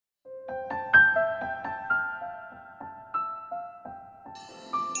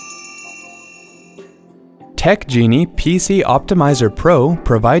TechGenie PC Optimizer Pro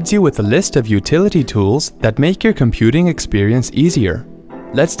provides you with a list of utility tools that make your computing experience easier.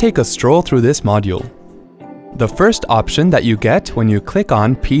 Let's take a stroll through this module. The first option that you get when you click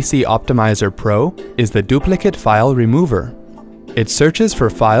on PC Optimizer Pro is the Duplicate File Remover. It searches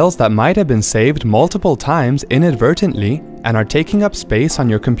for files that might have been saved multiple times inadvertently and are taking up space on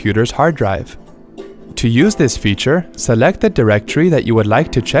your computer's hard drive. To use this feature, select the directory that you would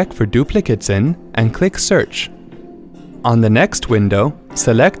like to check for duplicates in and click Search. On the next window,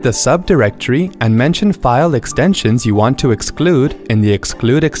 select the subdirectory and mention file extensions you want to exclude in the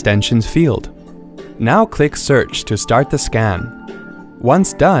Exclude Extensions field. Now click Search to start the scan.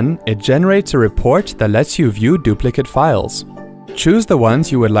 Once done, it generates a report that lets you view duplicate files. Choose the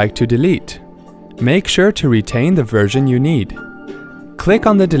ones you would like to delete. Make sure to retain the version you need. Click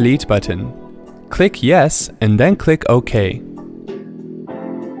on the Delete button. Click Yes and then click OK.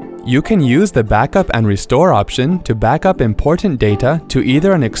 You can use the Backup and Restore option to back up important data to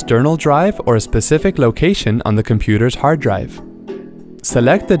either an external drive or a specific location on the computer's hard drive.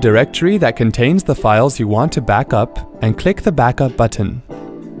 Select the directory that contains the files you want to back up and click the Backup button.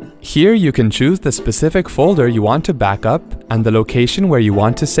 Here you can choose the specific folder you want to back up and the location where you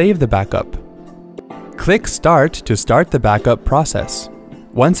want to save the backup. Click Start to start the backup process.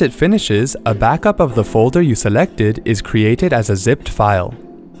 Once it finishes, a backup of the folder you selected is created as a zipped file.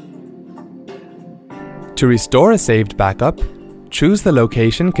 To restore a saved backup, choose the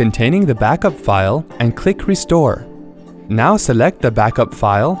location containing the backup file and click Restore. Now select the backup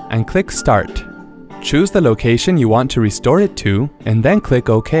file and click Start. Choose the location you want to restore it to and then click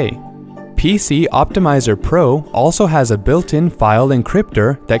OK. PC Optimizer Pro also has a built-in file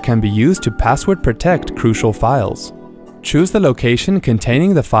encryptor that can be used to password protect crucial files. Choose the location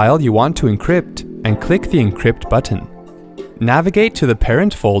containing the file you want to encrypt and click the Encrypt button. Navigate to the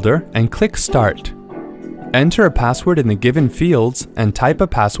parent folder and click Start. Enter a password in the given fields and type a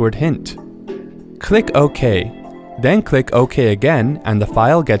password hint. Click OK. Then click OK again and the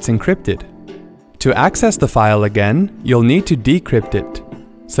file gets encrypted. To access the file again, you'll need to decrypt it.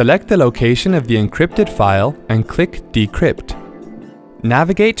 Select the location of the encrypted file and click Decrypt.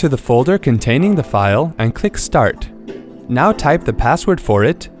 Navigate to the folder containing the file and click Start. Now type the password for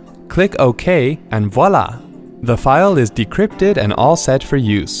it, click OK, and voila! The file is decrypted and all set for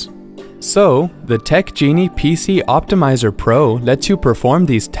use. So, the TechGenie PC Optimizer Pro lets you perform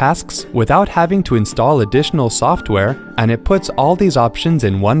these tasks without having to install additional software, and it puts all these options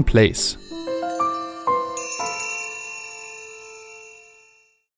in one place.